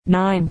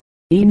9.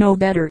 Know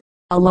better.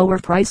 A lower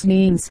price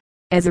means,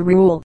 as a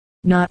rule,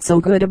 not so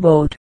good a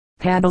boat.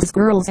 Paddles.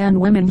 Girls and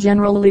women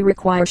generally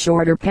require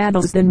shorter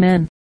paddles than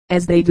men,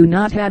 as they do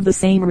not have the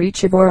same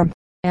reach of arm,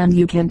 and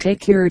you can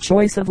take your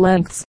choice of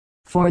lengths.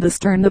 For the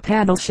stern the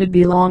paddle should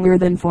be longer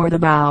than for the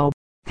bow.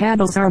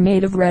 Paddles are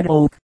made of red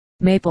oak,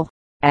 maple,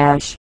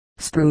 ash,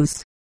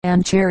 spruce,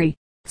 and cherry.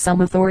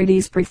 Some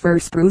authorities prefer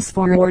spruce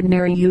for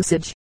ordinary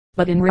usage,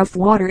 but in rough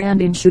water and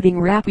in shooting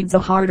rapids a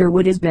harder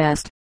wood is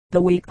best.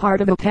 The weak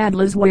part of a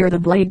paddle is where the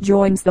blade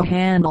joins the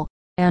handle,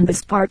 and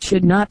this part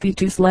should not be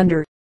too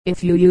slender.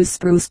 If you use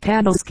spruce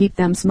paddles, keep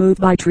them smooth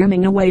by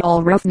trimming away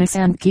all roughness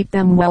and keep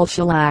them well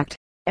shellacked,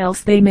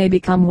 else they may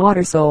become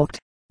water soaked.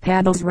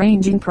 Paddles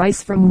range in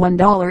price from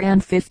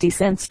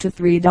 $1.50 to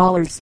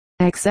 $3.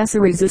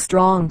 Accessories. A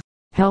strong,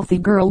 healthy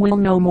girl will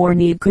no more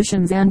need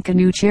cushions and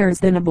canoe chairs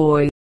than a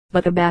boy,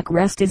 but a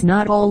backrest is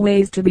not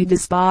always to be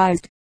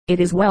despised. It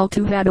is well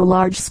to have a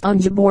large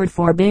sponge aboard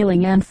for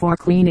bailing and for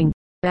cleaning.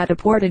 At a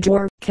portage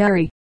or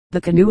carry, the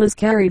canoe is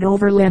carried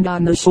overland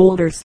on the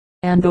shoulders,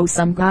 and though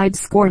some guides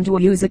scorn to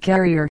use a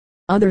carrier,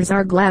 others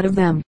are glad of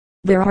them.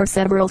 There are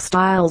several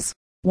styles,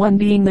 one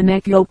being the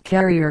neck yoke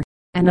carrier,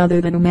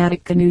 another the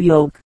pneumatic canoe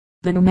yoke.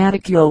 The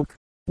pneumatic yoke,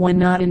 when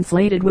not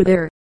inflated with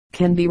air,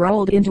 can be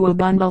rolled into a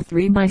bundle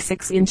 3 by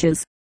 6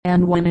 inches,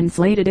 and when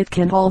inflated it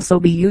can also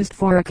be used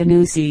for a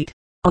canoe seat,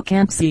 a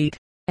camp seat,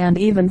 and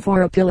even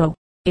for a pillow.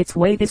 Its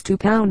weight is 2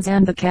 pounds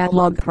and the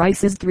catalog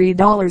price is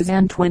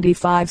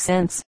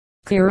 $3.25.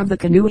 Care of the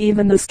canoe.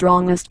 Even the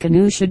strongest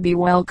canoe should be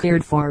well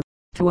cared for.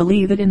 To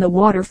leave it in the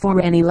water for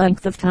any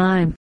length of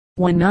time,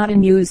 when not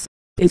in use,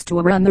 is to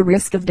run the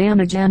risk of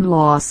damage and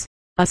loss.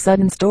 A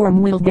sudden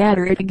storm will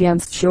batter it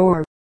against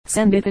shore,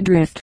 send it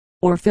adrift,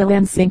 or fill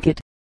and sink it.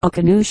 A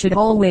canoe should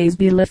always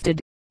be lifted,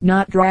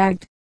 not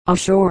dragged,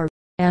 ashore,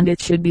 and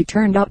it should be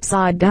turned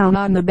upside down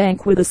on the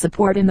bank with a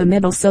support in the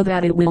middle so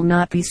that it will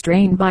not be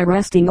strained by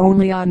resting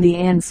only on the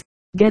ends.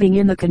 Getting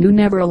in the canoe.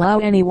 Never allow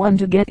anyone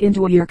to get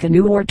into your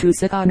canoe or to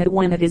sit on it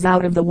when it is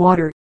out of the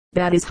water.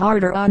 That is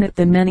harder on it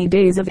than many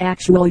days of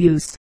actual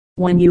use.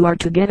 When you are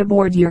to get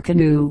aboard your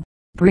canoe,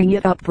 bring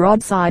it up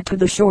broadside to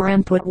the shore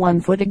and put one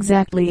foot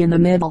exactly in the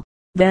middle.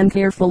 Then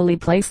carefully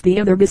place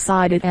the other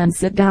beside it and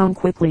sit down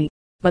quickly,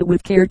 but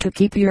with care to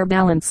keep your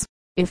balance.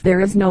 If there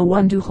is no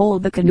one to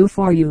hold the canoe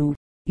for you,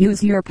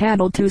 use your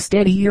paddle to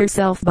steady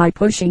yourself by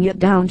pushing it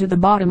down to the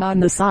bottom on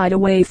the side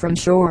away from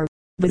shore.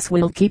 This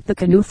will keep the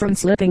canoe from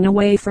slipping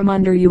away from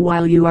under you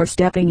while you are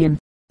stepping in.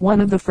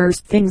 One of the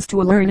first things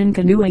to learn in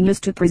canoeing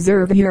is to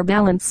preserve your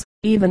balance.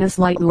 Even a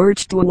slight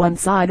lurch to one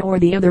side or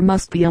the other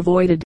must be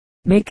avoided.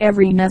 Make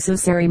every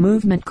necessary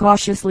movement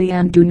cautiously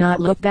and do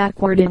not look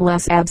backward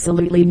unless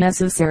absolutely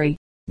necessary.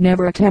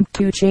 Never attempt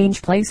to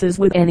change places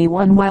with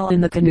anyone while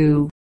in the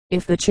canoe.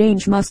 If the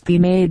change must be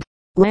made,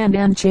 land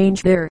and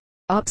change there.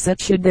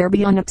 Upset should there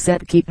be an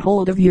upset, keep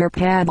hold of your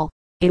paddle.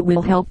 It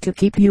will help to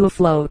keep you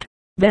afloat.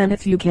 Then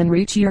if you can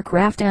reach your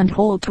craft and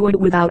hold to it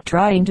without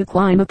trying to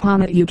climb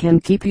upon it, you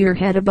can keep your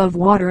head above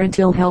water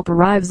until help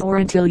arrives or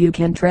until you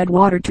can tread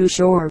water to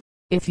shore.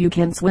 If you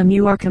can swim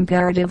you are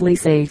comparatively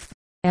safe,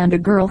 and a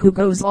girl who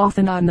goes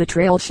often on the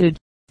trail should,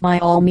 by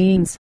all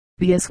means,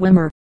 be a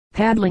swimmer.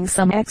 Paddling.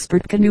 Some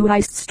expert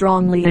canoeists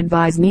strongly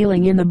advise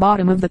kneeling in the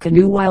bottom of the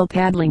canoe while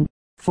paddling,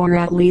 for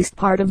at least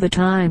part of the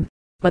time,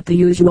 but the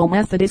usual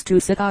method is to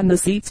sit on the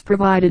seats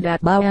provided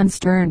at bow and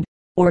stern,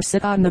 or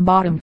sit on the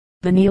bottom.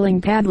 The kneeling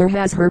paddler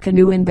has her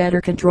canoe in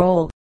better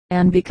control,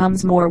 and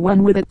becomes more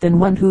one with it than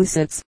one who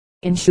sits.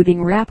 In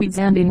shooting rapids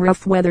and in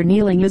rough weather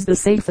kneeling is the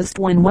safest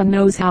when one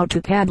knows how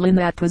to paddle in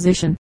that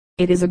position.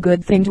 It is a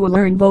good thing to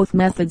learn both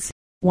methods.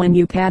 When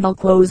you paddle,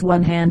 close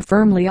one hand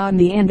firmly on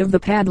the end of the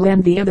paddle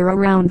and the other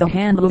around the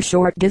handle a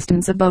short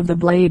distance above the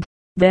blade.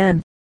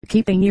 Then,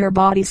 keeping your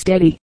body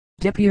steady,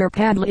 dip your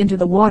paddle into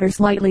the water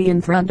slightly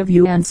in front of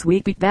you and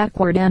sweep it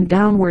backward and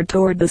downward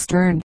toward the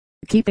stern,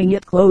 keeping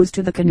it close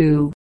to the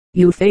canoe.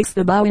 You face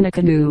the bow in a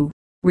canoe,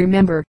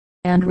 remember,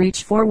 and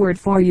reach forward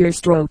for your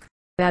stroke.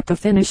 At the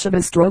finish of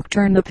a stroke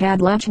turn the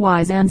paddle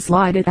edgewise and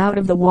slide it out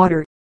of the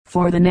water.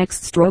 For the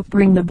next stroke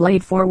bring the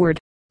blade forward,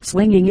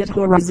 swinging it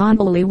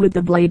horizontally with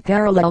the blade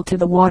parallel to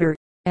the water,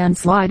 and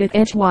slide it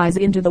edgewise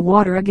into the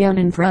water again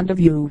in front of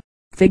you.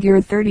 Figure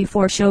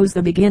 34 shows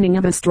the beginning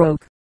of a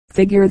stroke.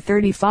 Figure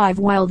 35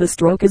 while the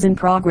stroke is in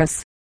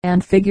progress,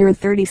 and figure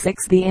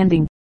 36 the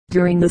ending.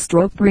 During the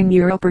stroke bring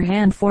your upper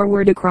hand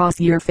forward across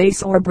your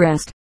face or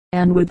breast,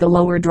 and with the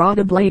lower draw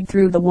the blade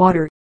through the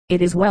water.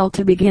 It is well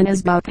to begin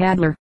as bow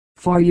paddler,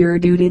 for your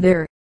duty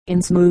there,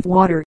 in smooth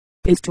water,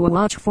 is to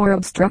watch for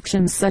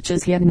obstructions such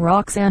as hidden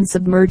rocks and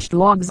submerged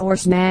logs or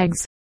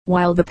snags,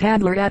 while the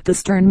paddler at the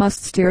stern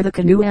must steer the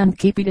canoe and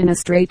keep it in a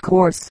straight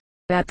course.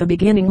 At the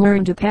beginning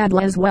learn to paddle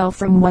as well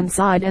from one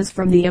side as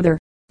from the other.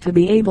 To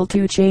be able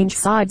to change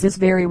sides is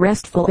very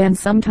restful, and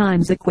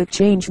sometimes a quick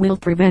change will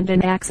prevent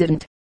an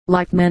accident.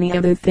 Like many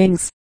other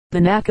things, the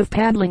knack of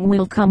paddling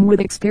will come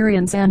with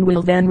experience and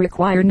will then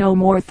require no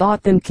more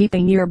thought than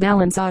keeping your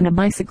balance on a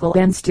bicycle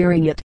and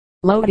steering it.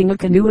 Loading a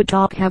canoe. A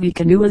top-heavy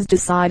canoe is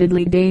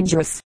decidedly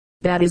dangerous.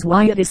 That is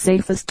why it is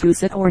safest to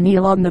sit or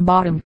kneel on the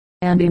bottom,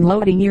 and in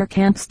loading your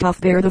camp stuff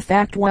bear the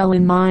fact well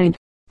in mind.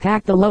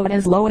 Pack the load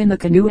as low in the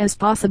canoe as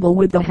possible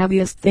with the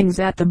heaviest things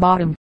at the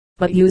bottom,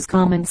 but use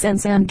common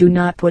sense and do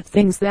not put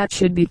things that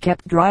should be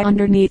kept dry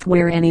underneath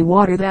where any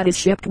water that is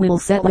shipped will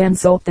settle and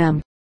soak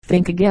them.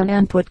 Think again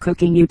and put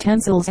cooking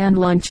utensils and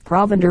lunch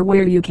provender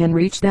where you can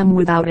reach them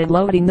without it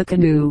loading the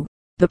canoe.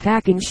 The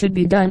packing should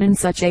be done in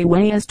such a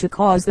way as to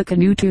cause the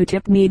canoe to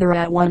tip neither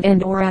at one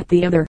end or at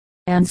the other,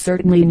 and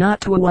certainly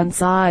not to one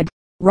side.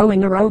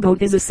 Rowing a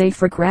rowboat is a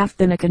safer craft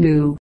than a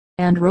canoe,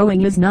 and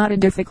rowing is not a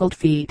difficult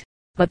feat.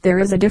 But there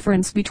is a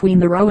difference between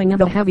the rowing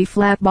of a heavy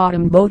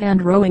flat-bottomed boat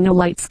and rowing a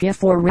light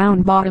skiff or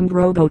round-bottomed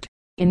rowboat.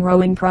 In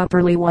rowing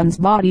properly one's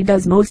body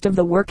does most of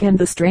the work and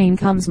the strain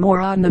comes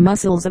more on the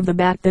muscles of the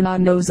back than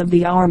on those of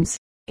the arms.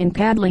 In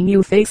paddling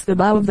you face the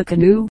bow of the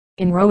canoe,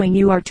 in rowing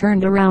you are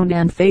turned around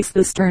and face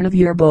the stern of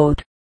your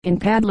boat. In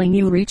paddling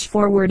you reach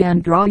forward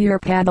and draw your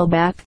paddle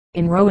back,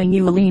 in rowing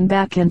you lean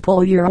back and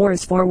pull your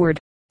oars forward.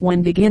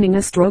 When beginning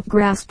a stroke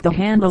grasp the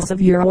handles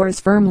of your oars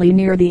firmly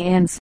near the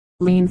ends.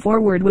 Lean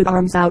forward with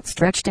arms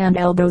outstretched and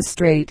elbows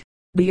straight,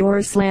 the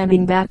oars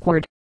slanting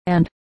backward,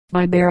 and,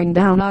 by bearing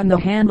down on the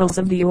handles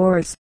of the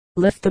oars,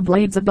 lift the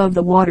blades above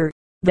the water,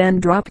 then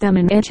drop them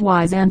in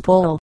edgewise and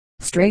pull,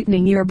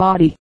 straightening your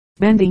body,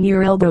 bending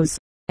your elbows,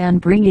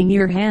 and bringing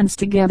your hands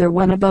together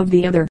one above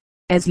the other.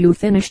 As you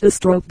finish the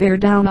stroke bear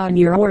down on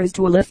your oars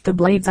to lift the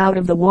blades out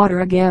of the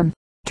water again.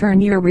 Turn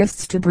your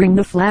wrists to bring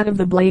the flat of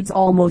the blades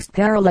almost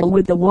parallel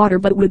with the water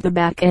but with the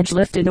back edge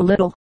lifted a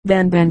little,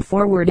 then bend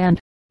forward and,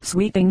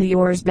 sweeping the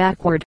oars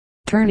backward,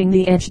 turning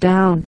the edge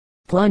down,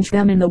 plunge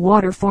them in the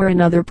water for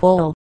another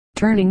pull.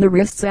 Turning the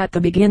wrists at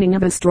the beginning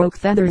of a stroke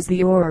feathers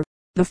the oar,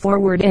 the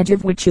forward edge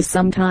of which is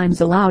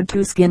sometimes allowed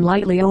to skim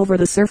lightly over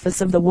the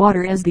surface of the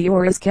water as the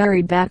oar is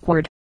carried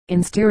backward.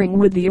 In steering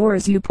with the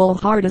oars you pull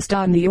hardest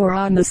on the oar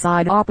on the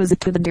side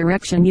opposite to the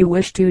direction you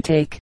wish to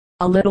take.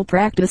 A little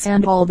practice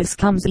and all this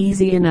comes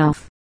easy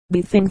enough.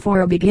 The thing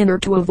for a beginner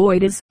to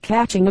avoid is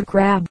catching a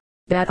crab.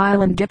 That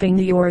island dipping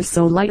the oars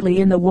so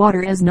lightly in the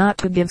water as not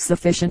to give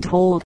sufficient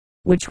hold,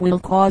 which will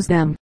cause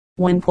them,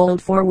 when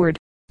pulled forward,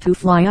 to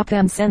fly up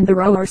and send the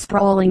rower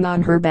sprawling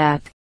on her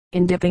back.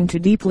 In dipping too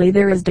deeply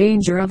there is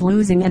danger of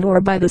losing an oar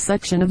by the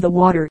suction of the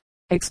water.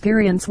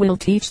 Experience will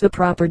teach the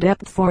proper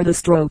depth for the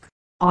stroke.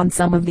 On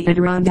some of the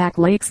Adirondack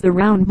lakes the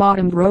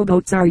round-bottomed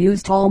rowboats are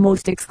used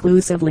almost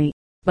exclusively,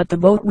 but the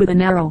boat with a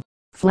narrow,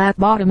 flat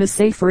bottom is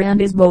safer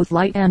and is both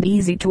light and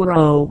easy to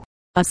row.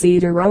 A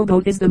cedar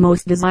rowboat is the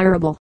most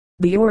desirable.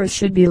 The oars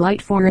should be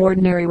light for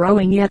ordinary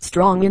rowing yet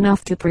strong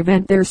enough to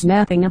prevent their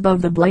snapping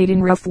above the blade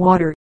in rough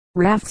water.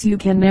 Rafts you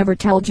can never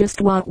tell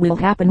just what will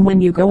happen when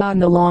you go on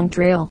the long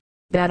trail.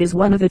 That is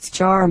one of its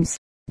charms.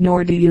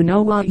 Nor do you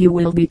know what you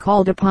will be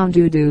called upon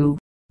to do.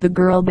 The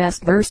girl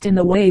best versed in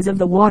the ways of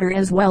the water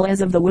as well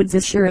as of the woods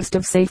is surest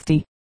of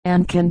safety,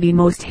 and can be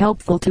most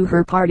helpful to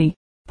her party.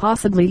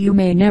 Possibly you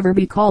may never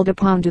be called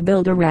upon to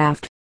build a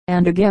raft,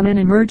 and again an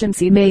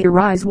emergency may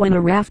arise when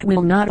a raft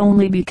will not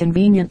only be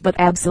convenient but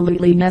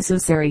absolutely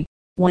necessary.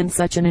 When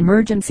such an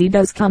emergency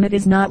does come it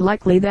is not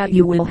likely that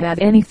you will have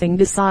anything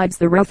besides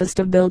the roughest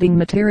of building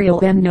material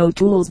and no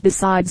tools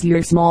besides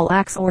your small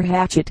axe or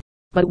hatchet.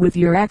 But with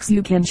your axe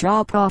you can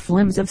chop off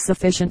limbs of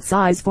sufficient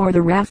size for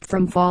the raft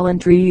from fallen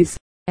trees,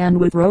 and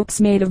with ropes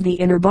made of the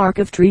inner bark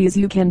of trees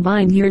you can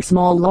bind your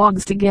small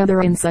logs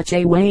together in such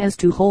a way as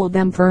to hold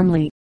them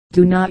firmly.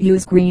 Do not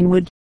use green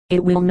wood.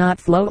 It will not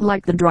float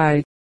like the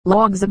dry.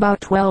 Logs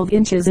about 12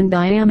 inches in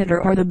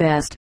diameter are the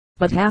best,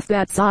 but half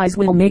that size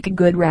will make a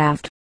good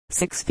raft.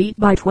 6 feet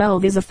by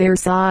 12 is a fair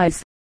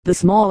size. The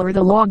smaller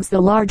the logs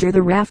the larger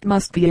the raft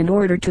must be in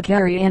order to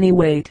carry any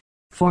weight,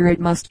 for it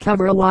must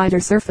cover a wider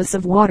surface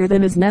of water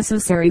than is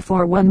necessary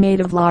for one made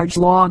of large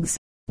logs.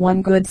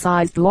 One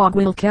good-sized log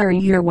will carry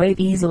your weight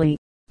easily,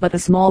 but a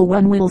small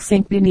one will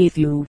sink beneath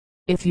you.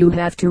 If you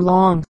have too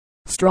long,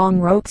 strong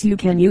ropes you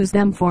can use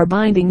them for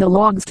binding the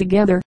logs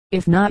together.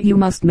 If not you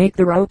must make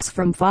the ropes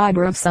from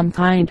fiber of some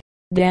kind.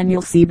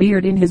 Daniel C.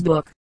 Beard in his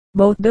book,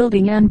 Boat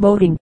Building and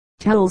Boating,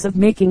 tells of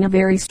making a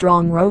very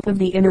strong rope of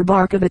the inner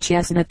bark of a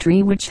chestnut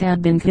tree which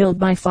had been killed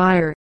by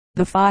fire.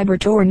 The fiber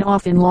torn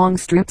off in long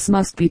strips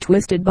must be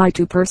twisted by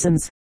 2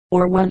 persons,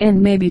 or one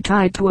end may be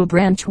tied to a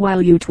branch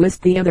while you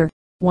twist the other.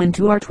 When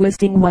 2 are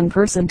twisting one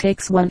person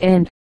takes one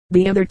end,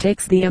 the other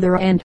takes the other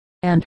end,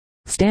 and,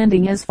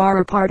 standing as far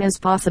apart as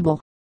possible,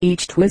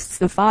 each twists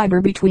the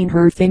fiber between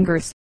her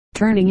fingers,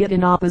 turning it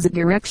in opposite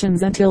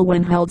directions until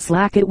when held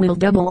slack it will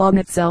double on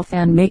itself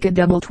and make a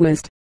double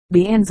twist.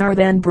 The ends are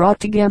then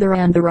brought together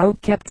and the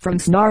rope kept from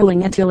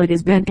snarling until it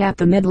is bent at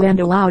the middle and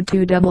allowed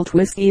to double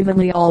twist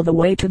evenly all the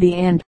way to the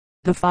end.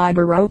 The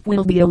fiber rope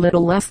will be a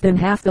little less than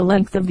half the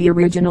length of the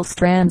original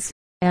strands,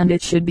 and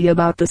it should be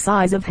about the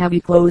size of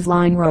heavy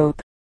clothesline rope.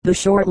 The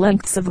short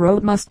lengths of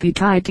rope must be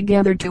tied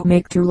together to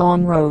make 2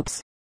 long ropes.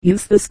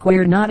 Use the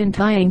square knot in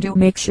tying to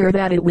make sure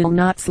that it will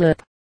not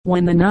slip.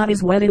 When the knot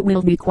is wet it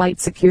will be quite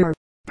secure.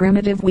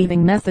 Primitive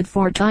weaving method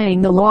for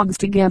tying the logs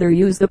together.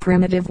 Use the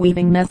primitive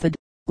weaving method.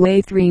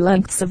 Lay 3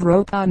 lengths of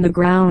rope on the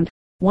ground.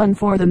 one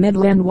for the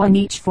middle and one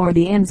each for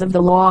the ends of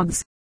the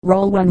logs.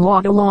 Roll one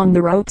log along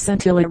the ropes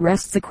until it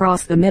rests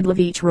across the middle of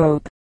each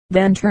rope.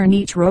 Then turn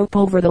each rope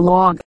over the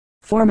log,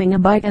 forming a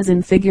bight as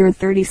in figure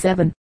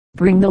 37.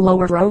 Bring the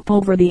lower rope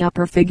over the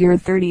upper figure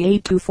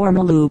 38 to form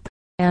a loop,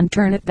 and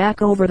turn it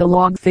back over the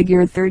log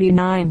figure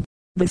 39.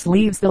 This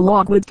leaves the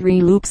log with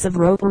 3 loops of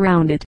rope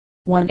around it,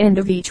 one end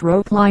of each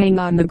rope lying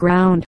on the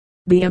ground,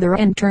 the other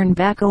end turned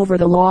back over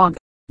the log.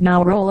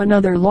 Now roll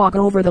another log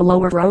over the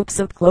lower ropes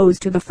up close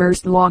to the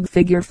first log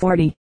figure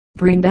 40.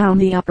 Bring down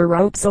the upper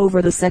ropes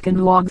over the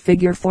second log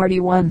figure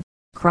 41.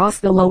 Cross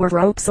the lower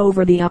ropes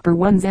over the upper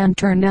ones and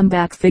turn them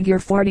back figure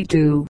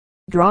 42.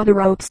 Draw the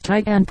ropes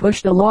tight and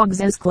push the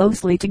logs as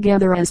closely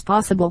together as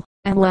possible.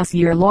 Unless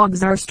your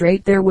logs are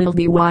straight there will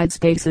be wide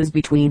spaces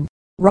between.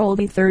 Roll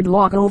the third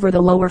log over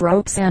the lower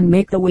ropes and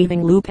make the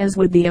weaving loop as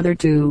with the other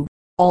 2.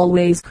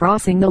 Always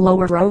crossing the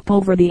lower rope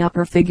over the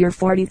upper figure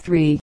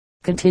 43.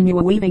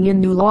 Continue weaving in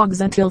new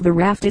logs until the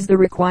raft is the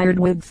required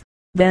width.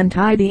 Then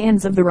tie the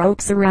ends of the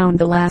ropes around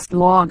the last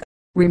log.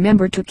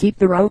 Remember to keep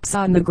the ropes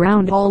on the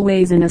ground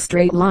always in a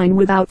straight line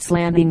without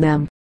slanting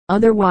them.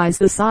 Otherwise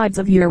the sides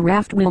of your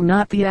raft will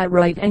not be at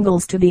right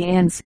angles to the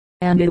ends,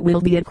 and it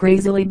will be a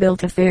crazily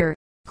built affair,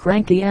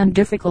 cranky and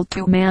difficult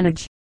to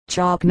manage.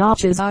 Chop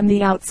notches on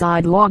the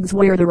outside logs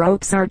where the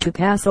ropes are to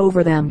pass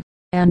over them,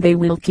 and they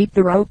will keep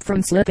the rope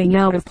from slipping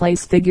out of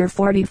place. Figure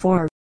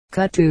 44.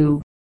 Cut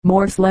 2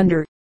 more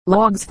slender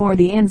logs for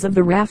the ends of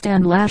the raft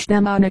and lash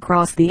them on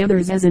across the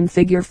others as in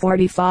figure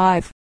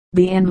 45.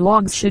 The end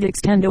logs should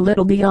extend a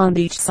little beyond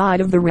each side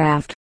of the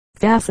raft.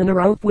 Fasten a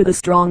rope with a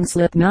strong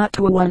slip knot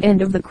to one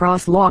end of the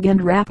cross log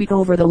and wrap it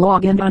over the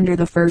log and under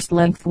the first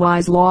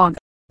lengthwise log,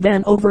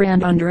 then over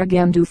and under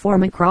again to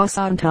form a cross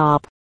on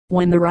top.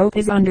 When the rope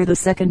is under the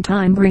second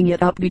time bring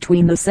it up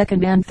between the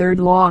second and third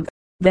log,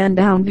 then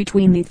down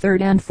between the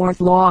third and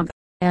fourth log,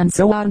 and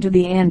so on to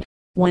the end,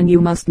 when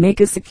you must make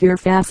a secure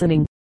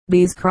fastening.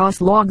 These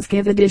cross logs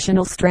give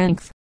additional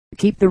strength,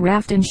 keep the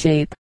raft in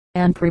shape,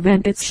 and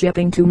prevent its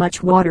shipping too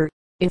much water.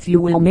 If you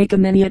will make a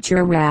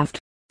miniature raft,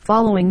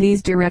 following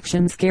these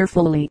directions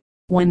carefully,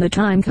 when the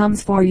time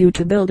comes for you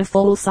to build a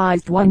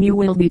full-sized one you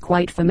will be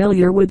quite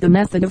familiar with the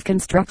method of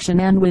construction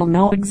and will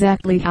know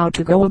exactly how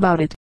to go about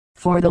it.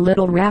 For the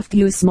little raft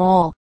use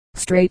small,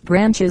 straight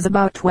branches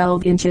about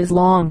 12 inches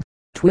long.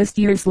 Twist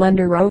your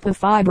slender rope of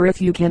fiber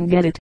if you can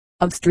get it,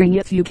 of string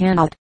if you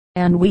cannot,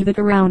 and weave it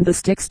around the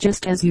sticks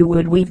just as you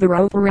would weave the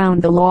rope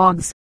around the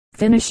logs,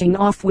 finishing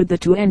off with the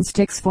 2 end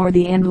sticks for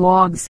the end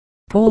logs.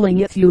 Poling: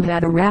 if you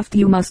had a raft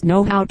you must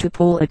know how to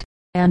pole it,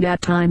 and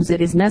at times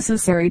it is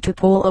necessary to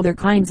pole other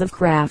kinds of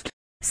craft.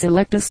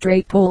 Select a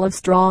straight pole of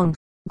strong,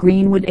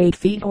 green wood 8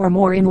 feet or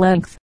more in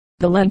length.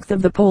 The length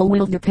of the pole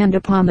will depend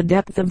upon the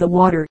depth of the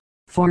water,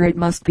 for it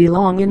must be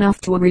long enough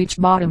to reach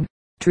bottom.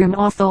 Trim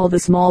off all the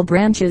small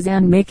branches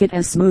and make it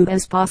as smooth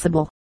as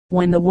possible.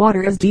 When the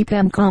water is deep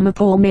and calm a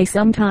pole may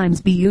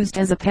sometimes be used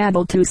as a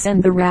paddle to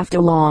send the raft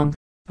along,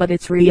 but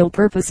its real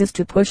purpose is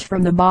to push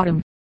from the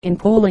bottom. In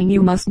poling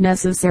you must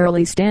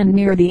necessarily stand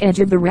near the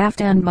edge of the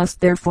raft and must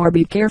therefore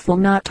be careful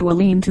not to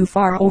lean too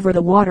far over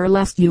the water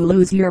lest you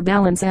lose your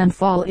balance and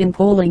fall. In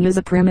poling is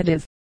a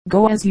primitive,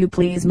 go as you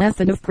please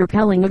method of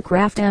propelling a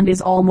craft and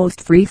is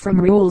almost free from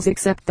rules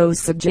except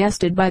those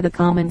suggested by the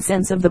common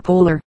sense of the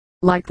poler.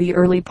 Like the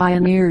early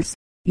pioneers,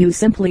 you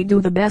simply do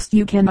the best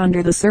you can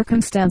under the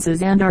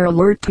circumstances and are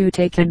alert to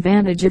take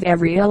advantage of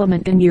every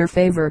element in your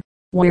favor.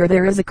 Where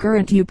there is a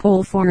current you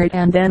pull for it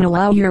and then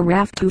allow your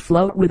raft to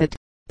float with it,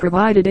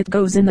 provided it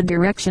goes in the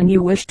direction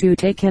you wish to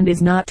take and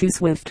is not too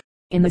swift.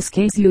 In this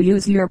case you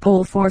use your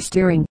pole for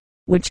steering,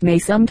 which may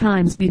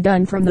sometimes be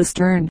done from the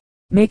stern,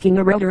 making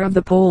a rudder of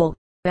the pole,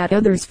 at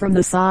others from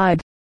the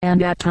side,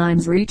 and at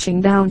times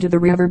reaching down to the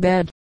river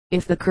bed.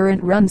 If the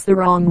current runs the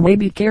wrong way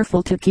be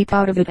careful to keep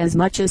out of it as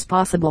much as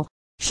possible.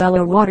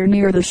 Shallow water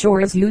near the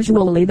shore is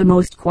usually the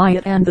most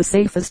quiet and the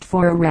safest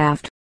for a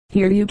raft.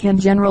 Here you can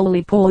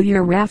generally pull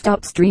your raft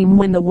upstream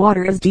when the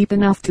water is deep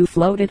enough to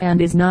float it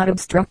and is not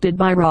obstructed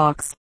by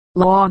rocks,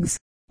 logs,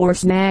 or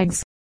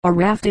snags. A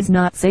raft is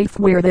not safe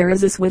where there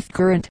is a swift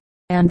current,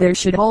 and there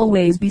should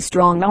always be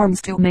strong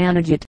arms to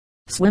manage it.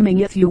 Swimming: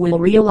 if you will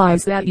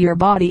realize that your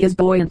body is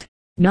buoyant,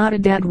 not a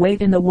dead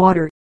weight in the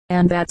water,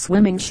 and that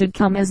swimming should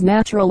come as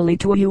naturally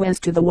to you as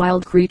to the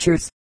wild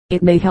creatures,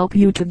 it may help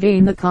you to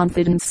gain the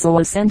confidence so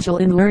essential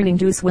in learning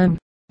to swim.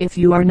 If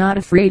you are not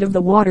afraid of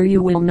the water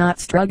you will not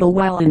struggle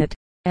while in it,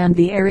 and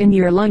the air in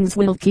your lungs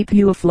will keep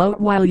you afloat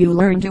while you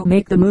learn to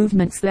make the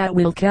movements that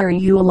will carry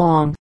you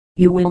along.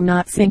 You will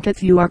not sink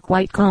if you are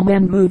quite calm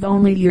and move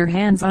only your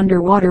hands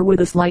underwater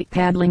with a slight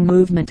paddling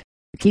movement.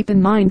 Keep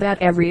in mind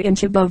that every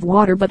inch above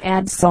water but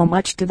adds so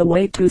much to the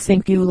weight to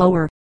sink you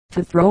lower.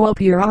 To throw up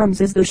your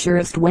arms is the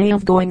surest way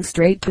of going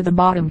straight to the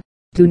bottom.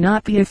 Do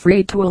not be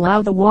afraid to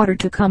allow the water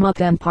to come up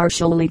and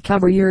partially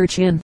cover your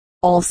chin.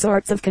 All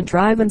sorts of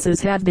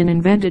contrivances have been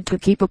invented to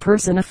keep a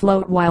person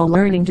afloat while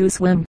learning to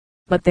swim,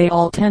 but they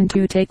all tend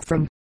to take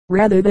from,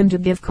 rather than to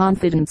give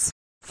confidence,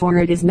 for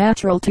it is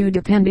natural to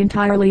depend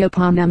entirely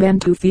upon them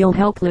and to feel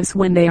helpless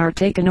when they are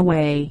taken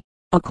away.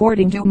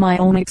 According to my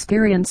own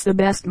experience, the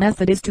best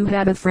method is to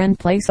have a friend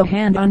place a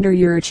hand under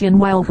your chin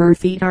while her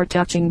feet are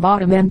touching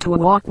bottom, and to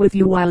walk with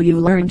you while you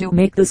learn to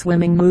make the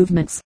swimming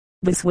movements.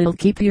 This will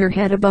keep your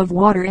head above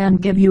water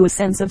and give you a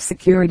sense of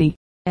security,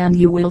 and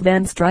you will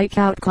then strike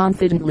out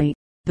confidently.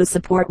 The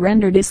support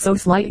rendered is so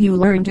slight you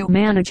learn to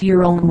manage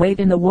your own weight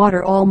in the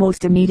water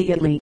almost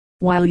immediately,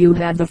 while you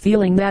have the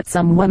feeling that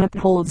someone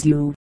upholds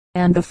you,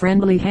 and the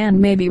friendly hand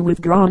may be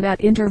withdrawn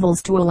at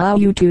intervals to allow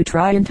you to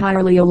try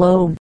entirely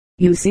alone.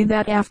 You see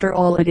that after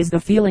all it is the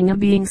feeling of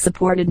being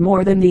supported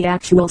more than the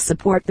actual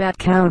support that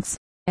counts,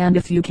 and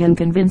if you can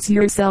convince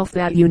yourself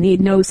that you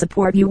need no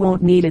support you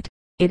won't need it.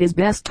 It is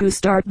best to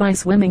start by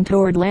swimming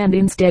toward land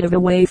instead of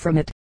away from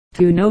it.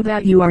 To know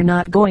that you are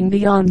not going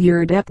beyond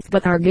your depth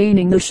but are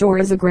gaining the shore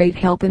is a great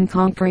help in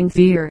conquering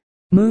fear.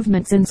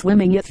 Movements in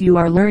swimming if you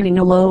are learning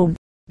alone.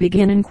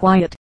 Begin in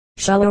quiet,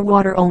 shallow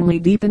water only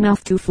deep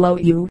enough to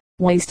float you.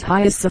 Waist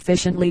high is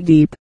sufficiently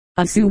deep.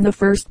 Assume the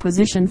first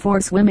position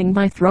for swimming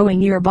by throwing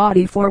your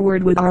body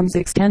forward with arms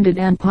extended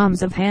and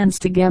palms of hands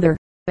together,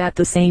 at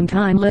the same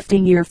time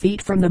lifting your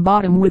feet from the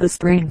bottom with a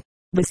spring.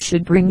 This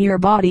should bring your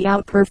body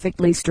out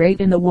perfectly straight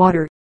in the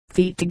water,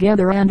 feet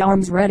together and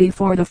arms ready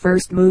for the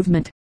first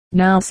movement.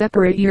 Now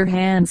separate your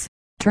hands,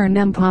 turn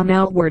them palm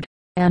outward,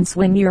 and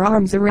swing your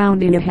arms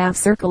around in a half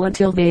circle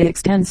until they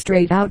extend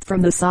straight out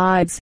from the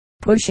sides,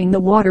 pushing the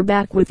water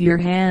back with your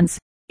hands.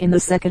 In the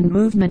second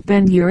movement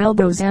bend your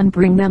elbows and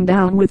bring them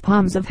down with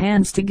palms of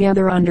hands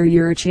together under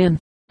your chin,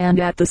 and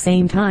at the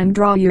same time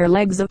draw your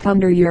legs up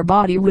under your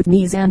body with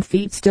knees and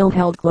feet still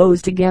held close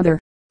together.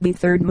 The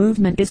third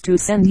movement is to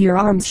send your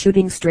arms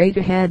shooting straight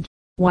ahead,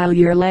 while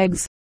your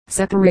legs,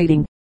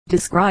 separating.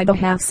 Describe a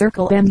half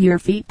circle and your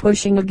feet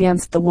pushing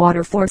against the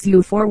water force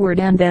you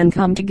forward and then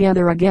come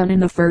together again in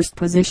the first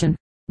position.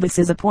 This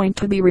is a point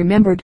to be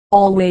remembered.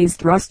 Always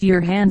thrust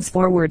your hands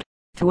forward,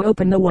 to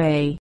open the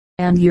way,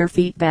 and your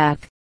feet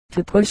back,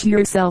 to push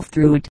yourself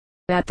through it.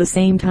 At the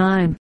same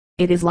time,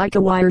 it is like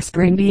a wire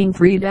spring being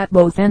freed at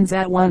both ends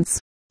at once,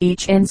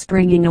 each end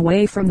springing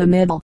away from the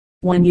middle.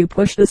 When you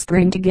push the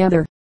spring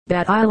together,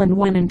 that island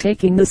when in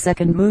taking the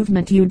second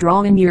movement you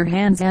draw in your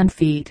hands and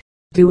feet.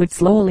 Do it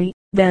slowly,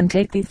 then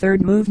take the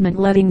third movement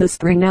letting the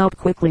spring out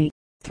quickly,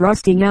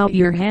 thrusting out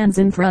your hands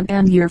in front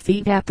and your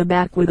feet at the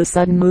back with a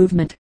sudden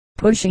movement,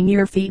 pushing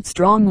your feet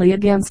strongly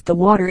against the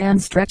water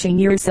and stretching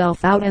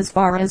yourself out as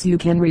far as you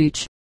can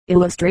reach.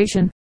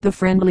 Illustration: the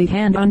friendly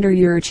hand under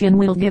your chin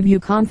will give you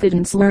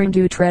confidence. Learn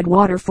to tread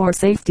water for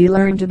safety.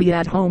 Learn to be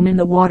at home in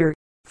the water.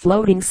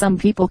 Floating: some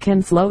people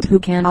can float who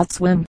cannot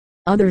swim.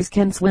 Others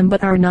can swim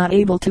but are not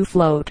able to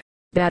float.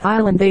 That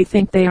island they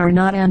think they are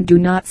not and do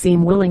not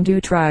seem willing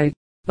to try.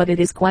 But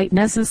it is quite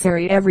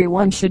necessary.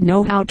 Everyone should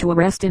know how to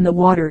rest in the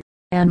water,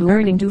 and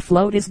learning to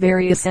float is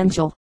very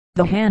essential.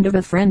 The hand of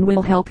a friend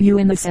will help you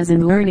in this as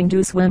in learning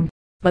to swim.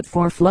 But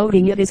for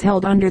floating it is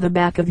held under the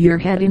back of your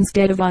head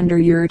instead of under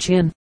your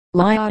chin.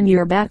 Lie on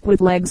your back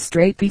with legs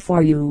straight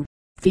before you,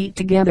 feet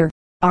together,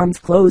 arms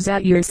close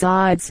at your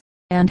sides,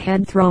 and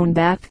head thrown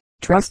back.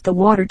 Trust the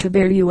water to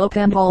bear you up,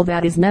 and all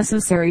that is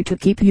necessary to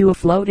keep you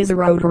afloat is a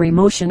rotary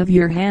motion of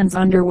your hands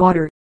under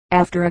water.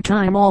 After a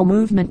time all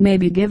movement may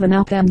be given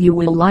up and you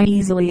will lie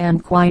easily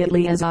and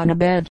quietly as on a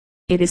bed.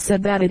 It is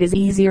said that it is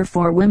easier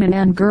for women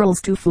and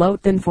girls to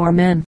float than for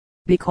men,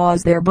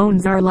 because their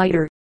bones are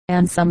lighter,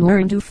 and some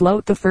learn to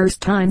float the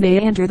first time they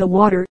enter the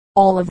water,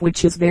 all of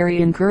which is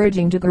very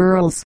encouraging to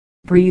girls.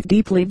 Breathe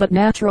deeply but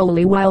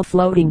naturally while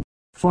floating,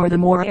 for the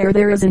more air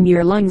there is in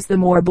your lungs the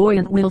more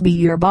buoyant will be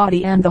your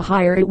body and the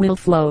higher it will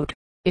float.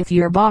 If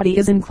your body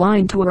is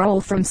inclined to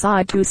roll from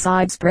side to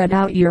side, spread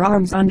out your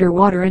arms under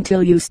water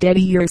until you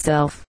steady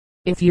yourself.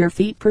 If your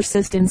feet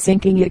persist in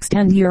sinking,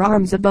 extend your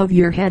arms above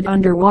your head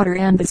under water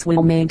and this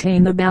will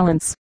maintain the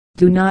balance.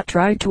 Do not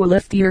try to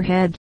lift your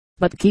head,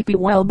 but keep it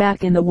well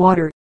back in the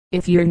water.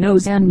 If your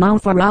nose and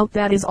mouth are out,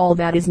 that is all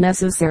that is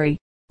necessary.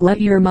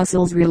 Let your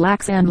muscles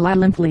relax and lie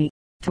limply.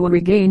 To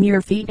regain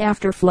your feet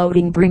after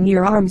floating, bring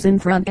your arms in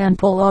front and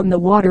pull on the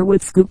water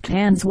with scooped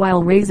hands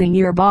while raising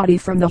your body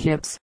from the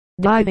hips.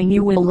 Diving: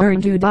 you will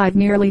learn to dive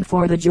merely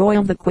for the joy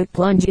of the quick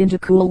plunge into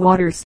cool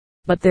waters.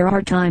 But there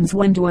are times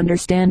when to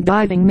understand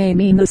diving may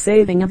mean the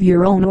saving of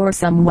your own or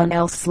someone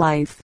else's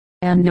life.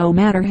 And no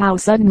matter how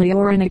suddenly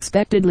or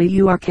unexpectedly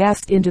you are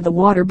cast into the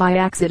water by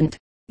accident,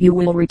 you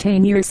will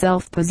retain your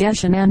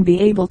self-possession and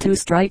be able to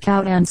strike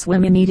out and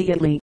swim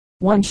immediately.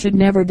 One should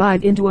never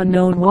dive into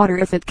unknown water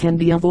if it can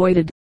be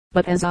avoided.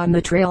 But as on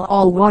the trail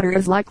all water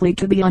is likely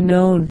to be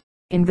unknown,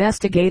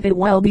 investigate it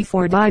well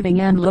before diving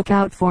and look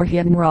out for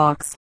hidden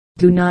rocks.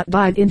 Do not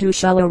dive into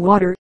shallow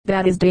water,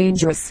 that is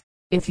dangerous.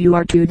 If you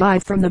are to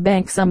dive from the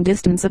bank some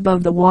distance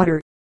above the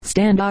water,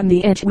 stand on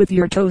the edge with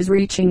your toes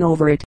reaching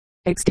over it.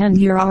 Extend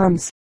your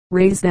arms,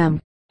 raise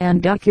them,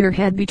 and duck your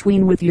head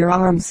between with your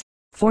arms,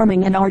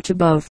 forming an arch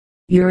above.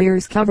 Your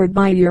ears covered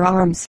by your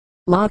arms.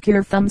 Lock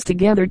your thumbs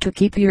together to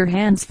keep your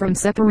hands from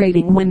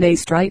separating when they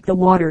strike the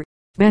water.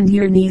 Bend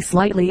your knees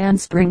slightly and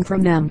spring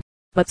from them,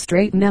 but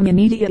straighten them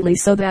immediately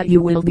so that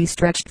you will be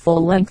stretched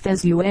full length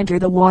as you enter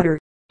the water.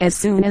 As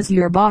soon as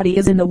your body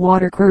is in the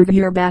water, curve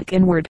your back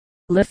inward,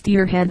 lift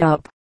your head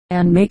up,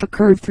 and make a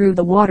curve through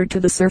the water to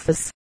the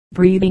surface.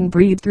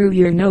 Breathe through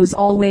your nose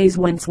always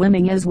when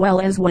swimming as well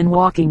as when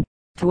walking.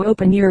 To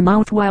open your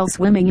mouth while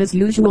swimming is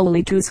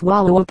usually to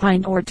swallow a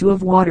pint or two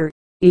of water.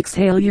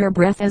 Exhale your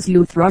breath as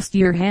you thrust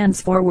your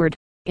hands forward.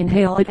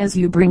 Inhale it as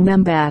you bring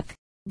them back.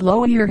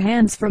 Blow your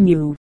hands from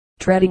you.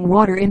 Treading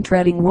water. In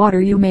treading water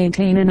you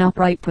maintain an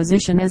upright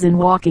position as in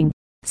walking.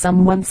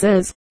 Someone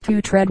says,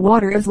 to tread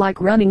water is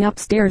like running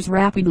upstairs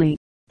rapidly.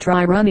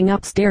 Try running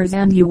upstairs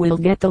and you will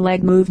get the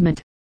leg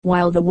movement,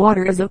 while the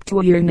water is up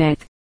to your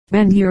neck.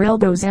 Bend your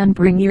elbows and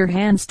bring your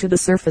hands to the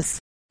surface.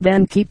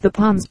 Then keep the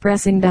palms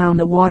pressing down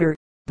the water.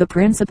 The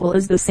principle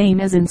is the same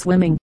as in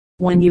swimming.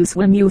 When you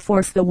swim you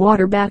force the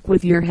water back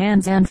with your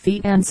hands and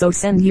feet and so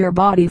send your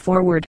body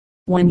forward.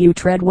 When you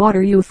tread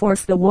water you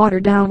force the water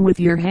down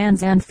with your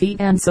hands and feet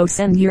and so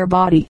send your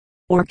body,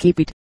 or keep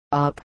it,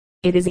 up.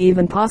 It is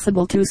even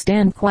possible to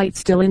stand quite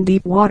still in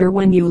deep water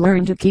when you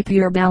learn to keep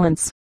your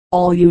balance.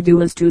 All you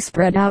do is to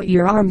spread out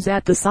your arms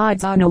at the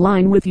sides on a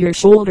line with your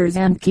shoulders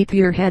and keep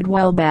your head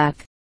well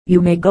back.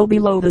 You may go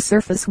below the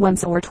surface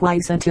once or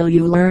twice until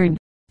you learn,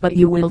 but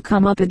you will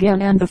come up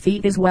again and the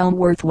feat is well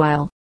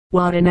worthwhile.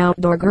 What an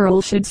outdoor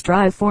girl should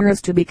strive for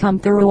is to become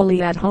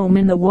thoroughly at home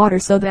in the water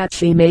so that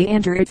she may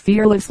enter it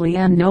fearlessly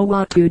and know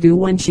what to do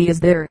when she is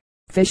there.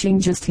 Fishing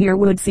just here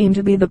would seem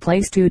to be the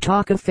place to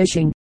talk of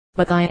fishing.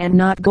 But I am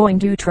not going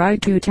to try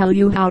to tell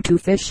you how to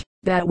fish.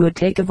 That would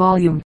take a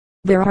volume.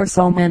 There are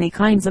so many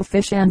kinds of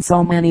fish and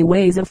so many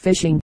ways of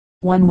fishing.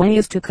 One way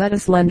is to cut a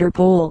slender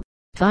pole.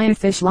 Tie a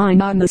fish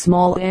line on the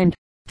small end.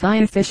 Tie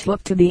a fish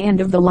hook to the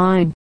end of the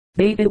line.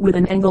 Bait it with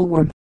an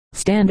angleworm.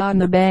 Stand on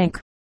the bank.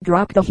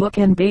 Drop the hook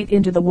and bait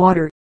into the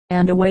water,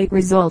 and await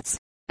results.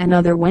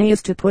 Another way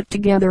is to put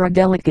together a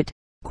delicate,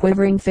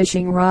 quivering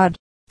fishing rod.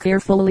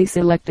 Carefully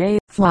select a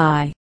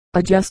fly.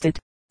 Adjust it.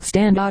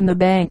 Stand on the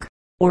bank,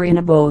 or in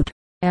a boat,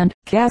 and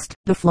cast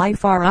the fly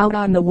far out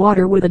on the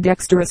water with a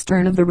dexterous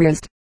turn of the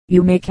wrist.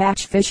 You may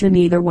catch fish in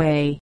either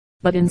way,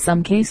 but in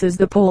some cases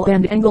the pole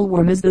and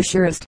angleworm is the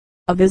surest.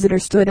 A visitor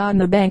stood on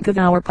the bank of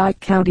our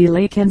Pike County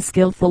lake and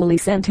skillfully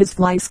sent his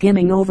fly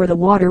skimming over the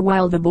water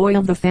while the boy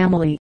of the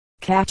family,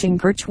 catching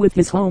perch with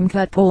his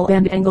home-cut pole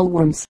and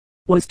angleworms,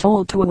 was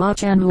told to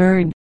watch and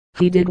learn.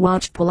 He did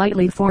watch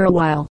politely for a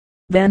while,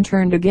 then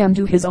turned again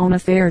to his own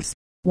affairs.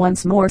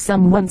 Once more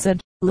someone said,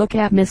 "Look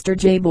at Mr.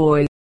 J.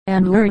 Boy,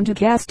 and learn to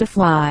cast a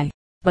fly."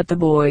 But the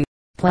boy,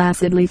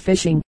 placidly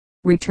fishing,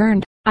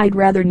 returned, "I'd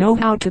rather know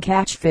how to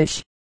catch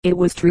fish." It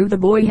was true the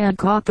boy had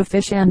caught the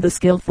fish and the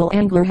skillful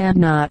angler had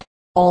not.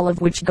 All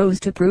of which goes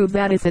to prove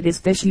that if it is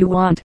fish you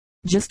want,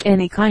 just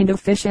any kind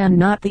of fish and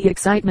not the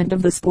excitement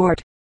of the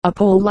sport, a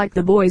pole like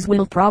the boy's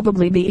will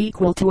probably be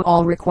equal to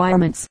all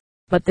requirements.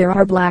 But there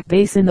are black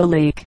bass in the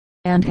lake,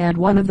 and had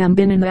one of them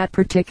been in that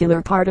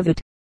particular part of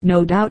it,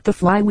 no doubt the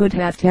fly would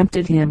have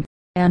tempted him,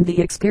 and the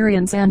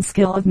experience and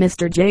skill of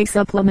Mr. J,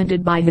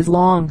 supplemented by his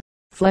long,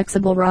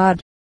 flexible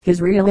rod,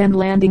 his reel and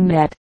landing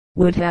net,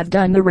 would have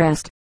done the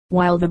rest.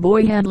 While the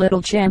boy had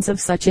little chance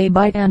of such a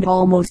bite and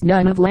almost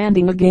none of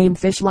landing a game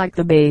fish like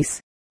the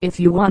bass. If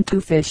you want to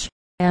fish,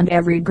 and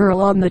every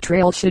girl on the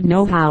trail should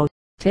know how,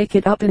 take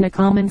it up in a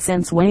common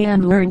sense way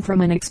and learn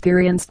from an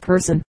experienced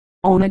person.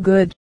 Own a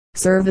good,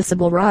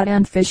 serviceable rod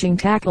and fishing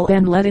tackle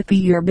and let it be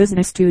your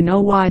business to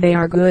know why they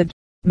are good.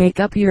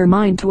 Make up your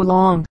mind to a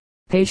long,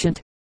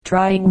 patient,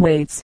 trying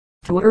waits,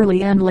 to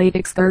early and late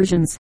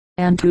excursions,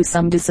 and to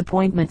some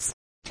disappointments.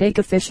 Take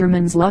a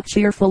fisherman's luck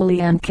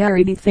cheerfully and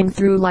carry the thing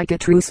through like a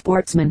true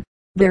sportsman.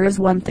 There is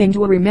one thing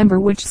to remember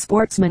which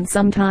sportsmen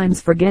sometimes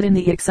forget in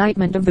the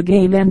excitement of the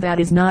game, and that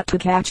is not to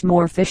catch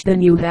more fish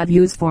than you have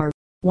use for.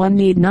 One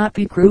need not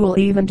be cruel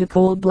even to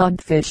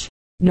cold-blooded fish,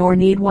 nor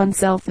need one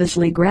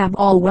selfishly grab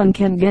all one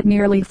can get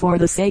merely for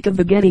the sake of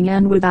the getting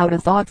and without a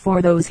thought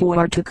for those who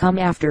are to come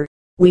after.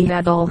 We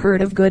had all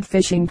heard of good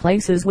fishing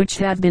places which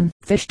had been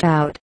fished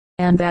out,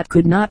 and that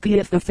could not be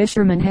if the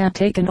fishermen had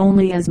taken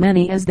only as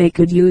many as they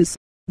could use.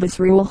 This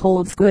rule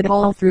holds good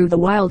all through the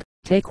wild.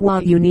 Take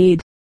what you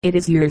need, it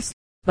is yours,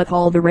 but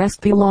all the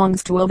rest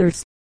belongs to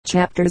others.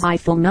 Chapters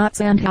Eiffel knots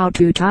and how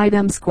to tie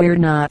them, square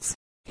knots,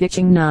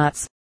 hitching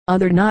knots,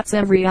 other knots.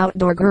 Every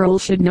outdoor girl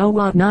should know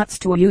what knots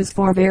to use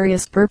for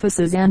various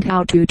purposes and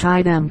how to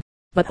tie them,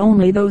 but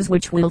only those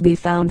which will be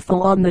found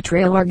full on the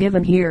trail are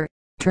given here.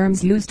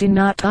 Terms used in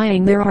knot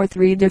tying. There are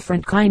 3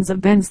 different kinds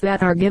of bends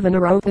that are given a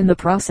rope in the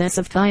process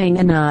of tying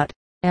a knot,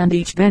 and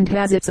each bend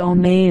has its own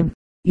name.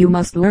 You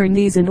must learn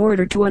these in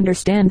order to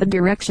understand the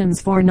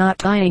directions for knot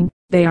tying.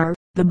 They are,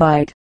 the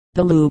bite,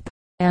 the loop,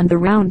 and the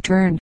round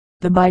turn.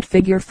 The bite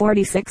figure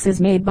 46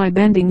 is made by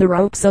bending the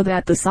rope so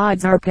that the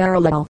sides are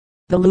parallel.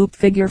 The loop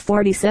figure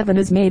 47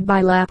 is made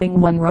by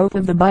lapping one rope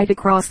of the bite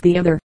across the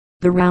other.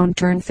 The round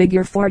turn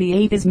figure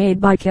 48 is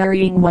made by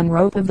carrying one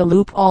rope of the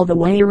loop all the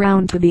way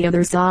around to the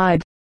other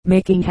side,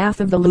 making half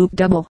of the loop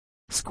double.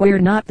 Square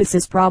knot. This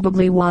is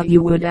probably what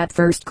you would at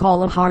first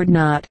call a hard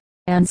knot,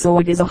 and so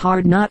it is a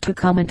hard knot to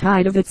come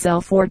untied of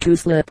itself or to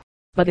slip,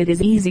 but it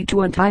is easy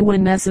to untie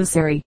when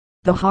necessary.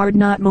 The hard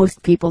knot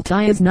most people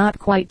tie is not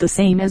quite the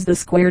same as the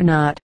square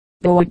knot,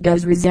 though it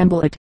does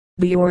resemble it.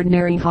 The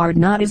ordinary hard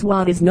knot is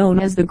what is known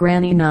as the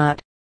granny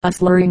knot, a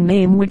slurring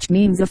name which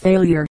means a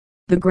failure.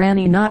 The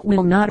granny knot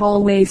will not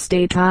always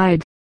stay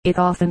tied. It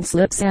often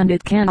slips and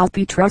it cannot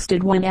be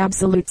trusted when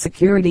absolute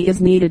security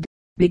is needed.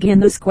 Begin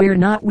the square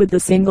knot with the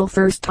single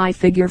first tie,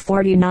 figure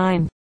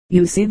 49.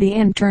 You see the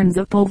end turns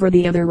up over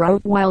the other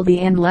rope while the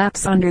end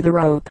laps under the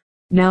rope.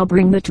 Now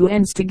bring the two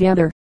ends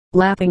together,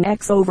 lapping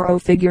X over O,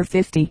 figure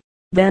 50.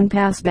 Then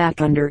pass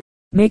back under,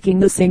 making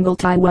the single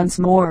tie once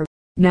more.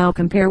 Now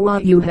compare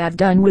what you have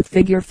done with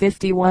figure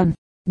 51.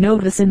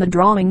 Notice in the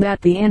drawing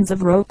that the ends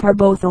of rope are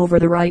both over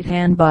the right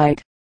hand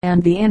bight,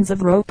 and the ends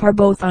of rope are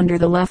both under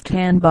the left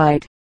hand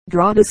bight.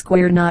 Draw the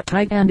square knot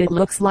tight and it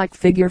looks like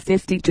figure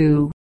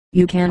 52.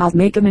 You cannot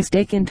make a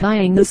mistake in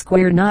tying the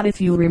square knot if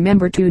you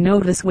remember to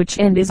notice which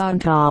end is on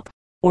top,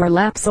 or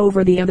laps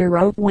over the other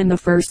rope when the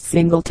first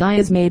single tie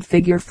is made,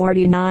 figure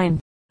 49.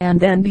 And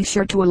then be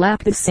sure to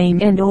lap the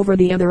same end over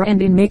the other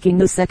end in making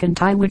the second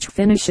tie which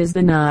finishes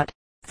the knot.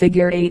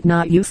 Figure 8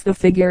 knot. Use the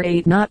figure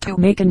 8 knot to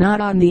make a knot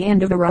on the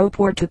end of the rope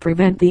or to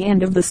prevent the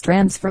end of the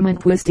strands from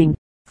untwisting.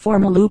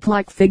 Form a loop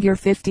like figure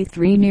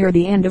 53 near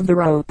the end of the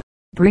rope,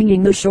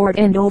 bringing the short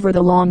end over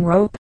the long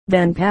rope.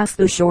 Then pass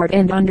the short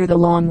end under the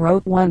long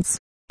rope once,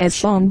 as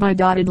shown by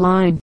dotted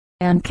line,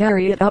 and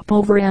carry it up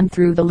over and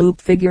through the loop,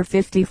 figure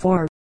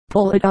 54.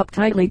 Pull it up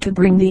tightly to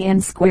bring the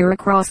end square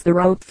across the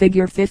rope,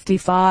 figure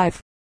 55.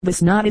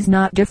 This knot is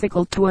not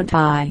difficult to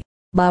untie.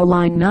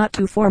 Bowline knot.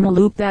 To form a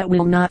loop that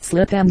will not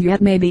slip and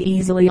yet may be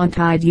easily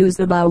untied, use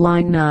the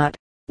bowline knot.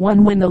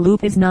 When the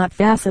loop is not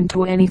fastened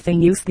to anything,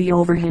 use the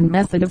overhand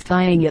method of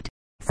tying it.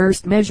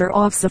 First measure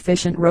off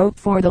sufficient rope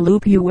for the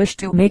loop you wish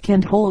to make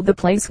and hold the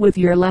place with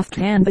your left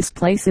hand. This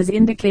place is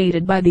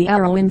indicated by the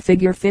arrow in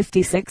figure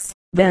 56.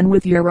 Then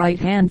with your right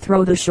hand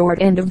throw the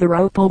short end of the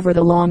rope over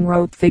the long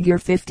rope, figure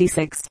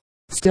 56.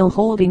 Still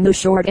holding the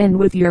short end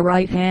with your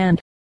right hand.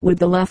 With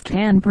the left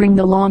hand bring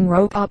the long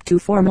rope up to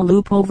form a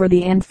loop over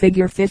the end,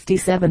 figure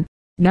 57.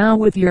 Now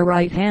with your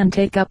right hand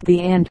take up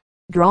the end,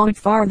 draw it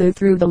farther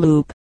through the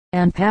loop,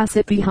 and pass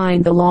it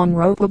behind the long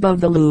rope above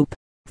the loop.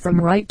 From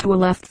right to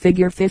left,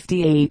 figure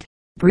 58.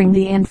 Bring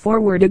the end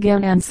forward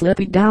again and slip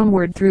it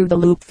downward through the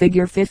loop,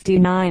 figure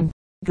 59.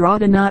 Draw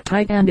the knot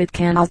tight and it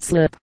cannot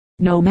slip,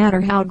 no matter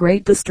how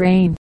great the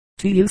strain.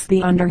 To use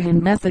the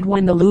underhand method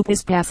when the loop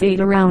is passed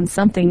around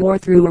something or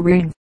through a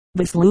ring.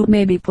 This loop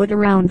may be put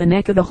around the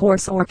neck of a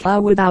horse or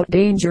cow without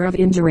danger of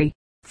injury,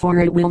 for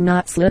it will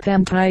not slip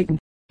and tighten.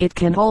 It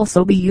can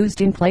also be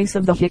used in place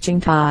of the hitching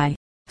tie.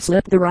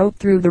 Slip the rope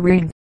through the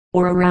ring,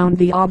 or around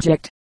the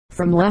object,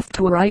 from left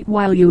to right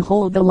while you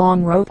hold the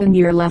long rope in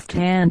your left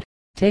hand.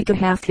 Take a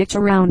half hitch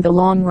around the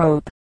long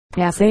rope,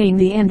 passing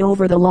the end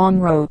over the long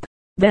rope,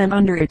 then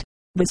under it.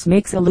 This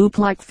makes a loop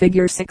like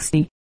figure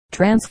 60.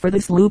 Transfer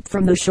this loop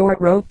from the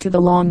short rope to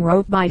the long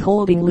rope by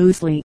holding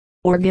loosely,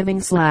 or giving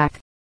slack,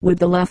 with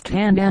the left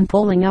hand and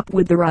pulling up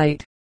with the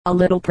right. A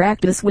little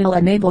practice will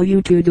enable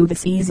you to do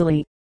this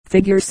easily.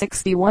 Figure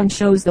 61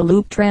 shows the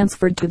loop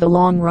transferred to the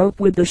long rope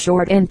with the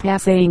short end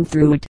passing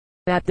through it.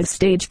 At this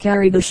stage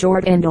carry the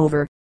short end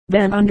over,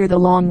 then under the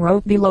long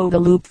rope below the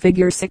loop,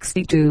 figure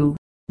 62.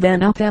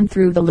 Then up and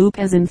through the loop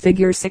as in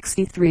figure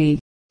 63.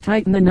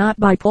 Tighten the knot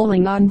by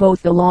pulling on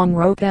both the long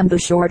rope and the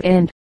short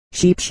end.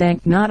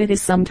 Sheepshank knot. It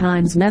is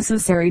sometimes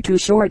necessary to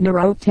shorten a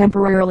rope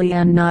temporarily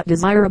and not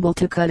desirable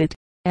to cut it,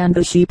 and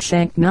the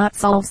sheepshank knot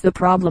solves the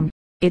problem.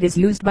 It is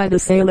used by the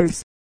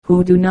sailors,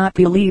 who do not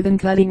believe in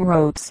cutting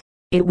ropes.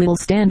 It will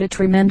stand a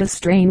tremendous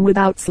strain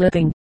without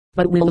slipping,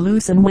 but will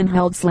loosen when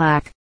held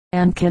slack,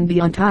 and can be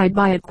untied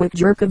by a quick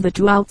jerk of the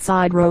two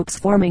outside ropes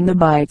forming the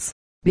bights.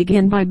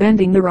 Begin by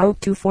bending the rope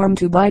to form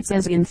two bights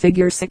as in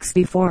figure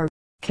 64.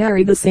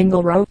 Carry the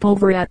single rope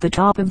over at the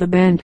top of the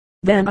bend,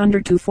 then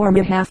under to form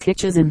a half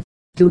hitch as in.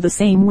 Do the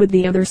same with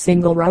the other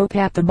single rope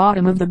at the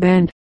bottom of the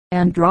bend,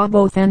 and draw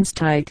both ends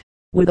tight.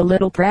 With a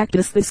little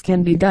practice this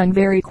can be done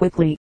very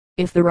quickly.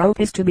 If the rope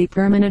is to be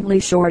permanently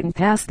shortened,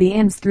 pass the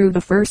ends through the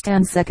first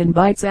and second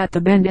bights at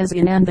the bend as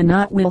in, and the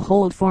knot will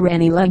hold for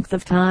any length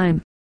of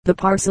time. The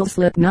parcel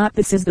slip knot.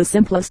 This is the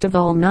simplest of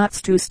all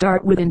knots to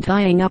start with in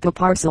tying up a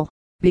parcel.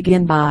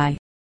 Begin by